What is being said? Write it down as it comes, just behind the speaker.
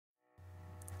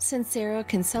Sincero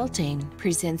Consulting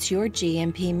presents your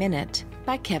GMP Minute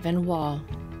by Kevin Wall.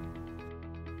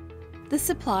 The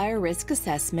supplier risk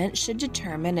assessment should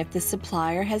determine if the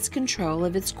supplier has control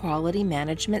of its quality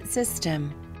management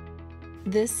system.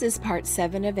 This is part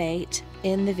 7 of 8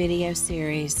 in the video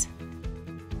series.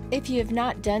 If you have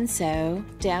not done so,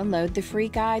 download the free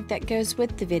guide that goes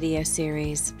with the video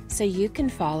series so you can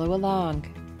follow along.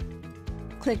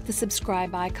 Click the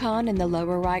subscribe icon in the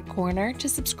lower right corner to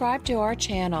subscribe to our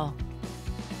channel.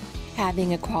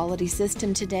 Having a quality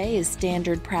system today is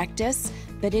standard practice,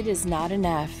 but it is not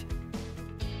enough.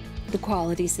 The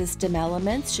quality system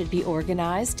elements should be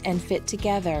organized and fit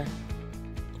together.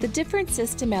 The different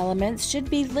system elements should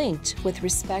be linked with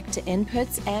respect to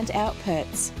inputs and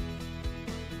outputs.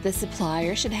 The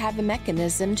supplier should have a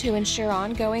mechanism to ensure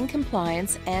ongoing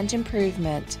compliance and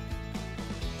improvement.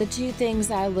 The two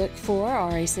things I look for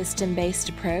are a system-based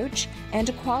approach and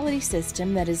a quality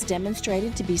system that is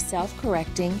demonstrated to be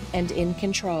self-correcting and in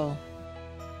control.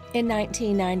 In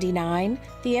 1999,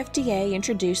 the FDA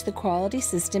introduced the quality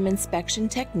system inspection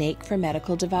technique for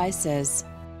medical devices.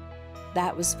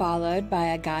 That was followed by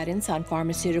a guidance on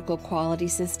pharmaceutical quality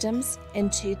systems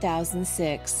in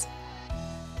 2006.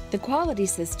 The quality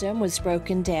system was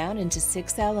broken down into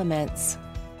 6 elements.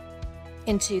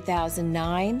 In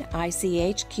 2009,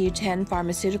 ICH Q10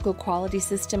 Pharmaceutical Quality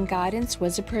System Guidance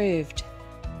was approved.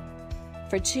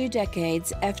 For 2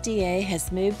 decades, FDA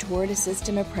has moved toward a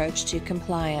system approach to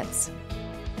compliance.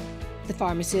 The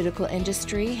pharmaceutical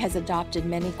industry has adopted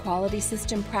many quality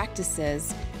system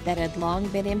practices that had long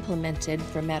been implemented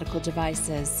for medical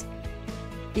devices.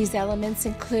 These elements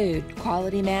include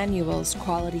quality manuals,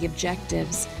 quality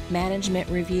objectives, management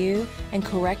review, and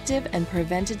corrective and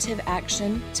preventative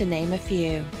action, to name a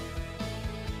few.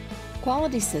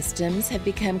 Quality systems have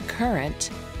become current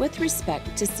with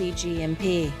respect to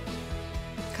CGMP.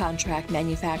 Contract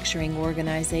manufacturing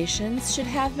organizations should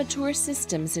have mature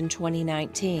systems in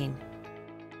 2019.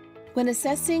 When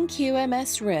assessing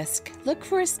QMS risk, look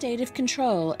for a state of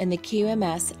control in the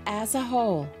QMS as a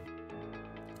whole.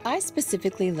 I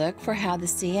specifically look for how the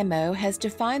CMO has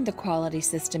defined the quality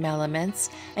system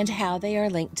elements and how they are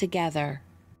linked together.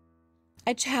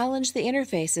 I challenge the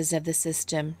interfaces of the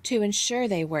system to ensure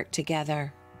they work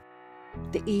together.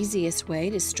 The easiest way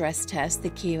to stress test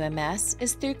the QMS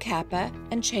is through CAPA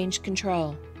and change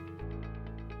control.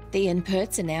 The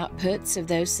inputs and outputs of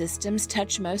those systems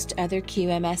touch most other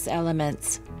QMS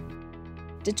elements.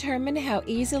 Determine how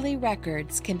easily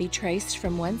records can be traced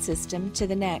from one system to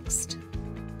the next.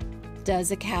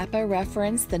 Does a CAPA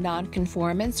reference the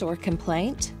nonconformance or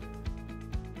complaint?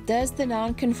 Does the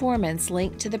nonconformance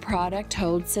link to the product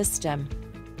hold system?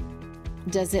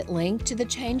 Does it link to the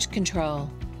change control?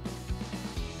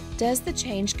 Does the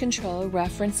change control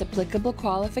reference applicable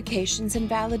qualifications and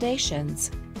validations?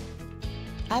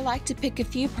 I like to pick a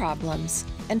few problems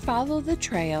and follow the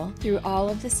trail through all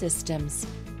of the systems.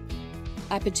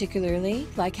 I particularly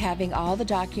like having all the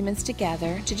documents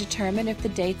together to determine if the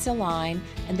dates align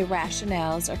and the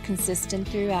rationales are consistent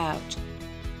throughout.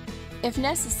 If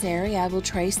necessary, I will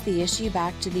trace the issue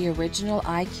back to the original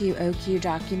IQ/OQ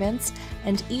documents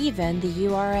and even the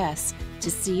URS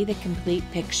to see the complete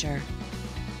picture.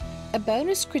 A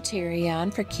bonus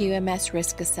criterion for QMS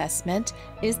risk assessment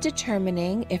is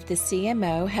determining if the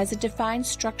CMO has a defined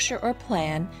structure or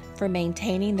plan for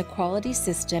maintaining the quality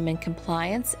system in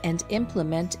compliance and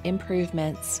implement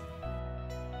improvements.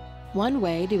 One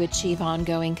way to achieve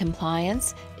ongoing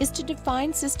compliance is to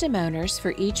define system owners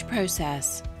for each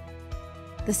process.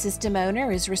 The system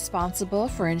owner is responsible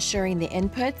for ensuring the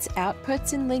inputs,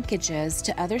 outputs, and linkages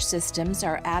to other systems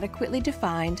are adequately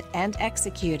defined and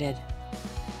executed.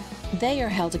 They are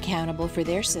held accountable for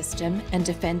their system and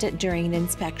defend it during an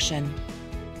inspection.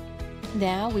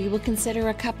 Now we will consider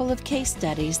a couple of case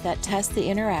studies that test the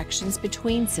interactions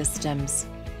between systems.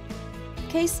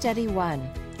 Case Study 1.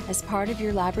 As part of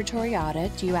your laboratory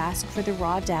audit, you ask for the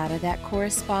raw data that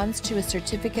corresponds to a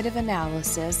certificate of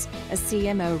analysis a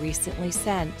CMO recently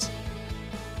sent.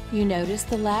 You notice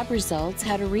the lab results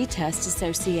had a retest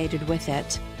associated with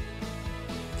it.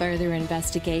 Further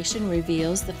investigation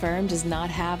reveals the firm does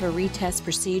not have a retest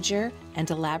procedure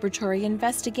and a laboratory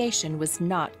investigation was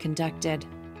not conducted.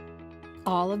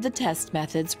 All of the test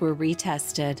methods were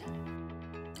retested.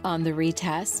 On the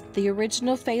retest, the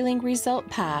original failing result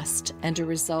passed and a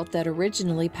result that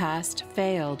originally passed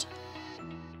failed.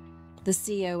 The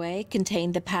COA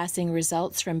contained the passing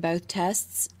results from both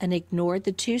tests and ignored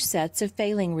the 2 sets of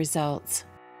failing results.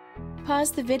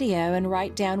 Pause the video and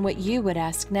write down what you would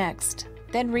ask next.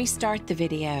 Then restart the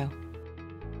video.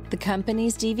 The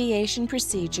company's deviation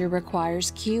procedure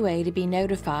requires QA to be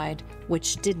notified,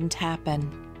 which didn't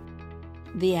happen.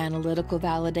 The analytical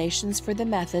validations for the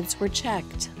methods were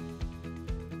checked.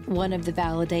 One of the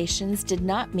validations did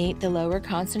not meet the lower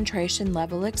concentration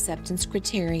level acceptance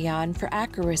criterion for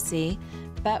accuracy,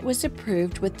 but was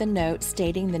approved with the note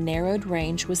stating the narrowed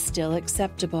range was still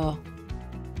acceptable.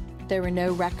 There were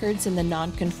no records in the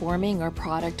non-conforming or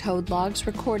product hold logs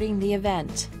recording the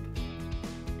event.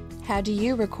 How do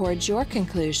you record your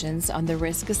conclusions on the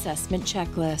risk assessment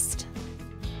checklist?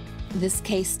 This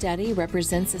case study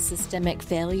represents a systemic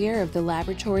failure of the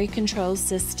laboratory control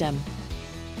system.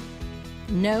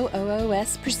 No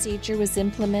OOS procedure was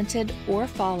implemented or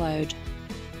followed.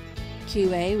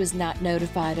 QA was not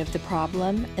notified of the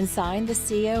problem and signed the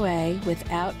COA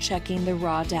without checking the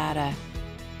raw data.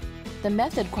 The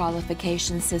method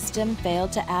qualification system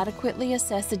failed to adequately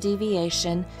assess a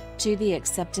deviation to the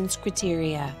acceptance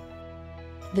criteria.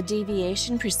 The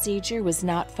deviation procedure was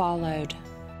not followed.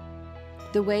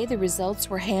 The way the results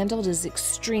were handled is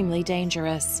extremely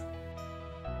dangerous.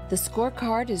 The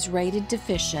scorecard is rated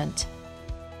deficient.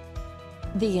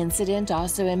 The incident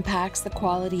also impacts the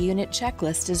quality unit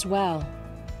checklist as well.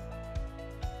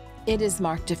 It is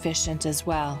marked deficient as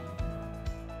well.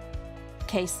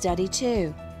 Case Study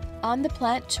 2. On the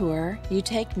plant tour, you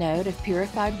take note of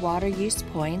purified water use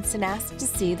points and ask to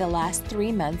see the last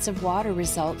 3 months of water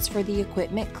results for the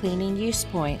equipment cleaning use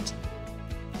point.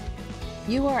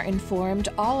 You are informed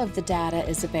all of the data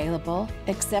is available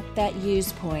except that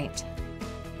use point.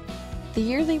 The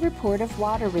yearly report of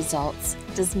water results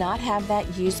does not have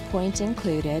that use point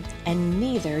included, and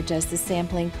neither does the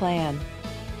sampling plan.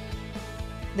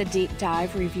 The deep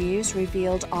dive reviews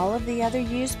revealed all of the other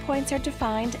use points are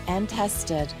defined and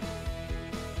tested.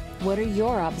 What are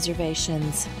your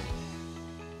observations?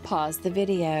 Pause the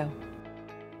video.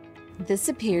 This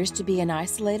appears to be an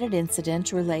isolated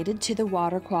incident related to the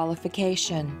water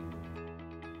qualification.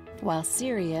 While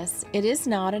serious, it is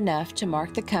not enough to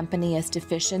mark the company as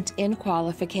deficient in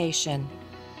qualification.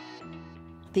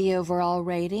 The overall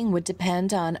rating would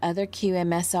depend on other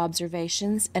QMS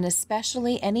observations and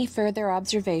especially any further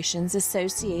observations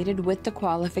associated with the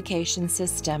qualification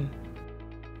system.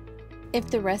 If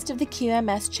the rest of the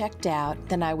QMS checked out,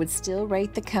 then I would still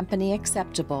rate the company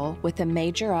acceptable with a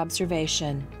major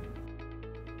observation.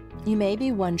 You may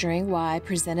be wondering why I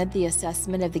presented the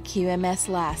assessment of the QMS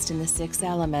last in the 6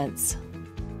 elements.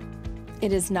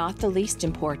 It is not the least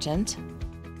important.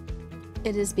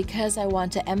 It is because I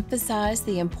want to emphasize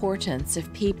the importance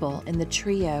of people in the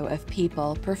trio of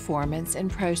people, performance,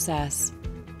 and process.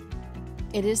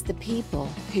 It is the people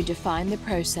who define the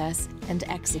process and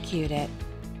execute it.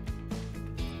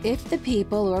 If the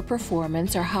people or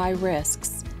performance are high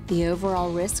risks, the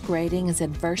overall risk rating is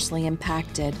adversely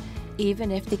impacted,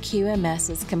 even if the QMS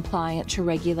is compliant to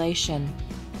regulation.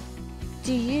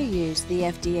 Do you use the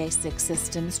FDA 6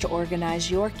 systems to organize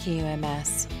your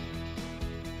QMS?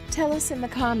 Tell us in the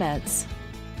comments.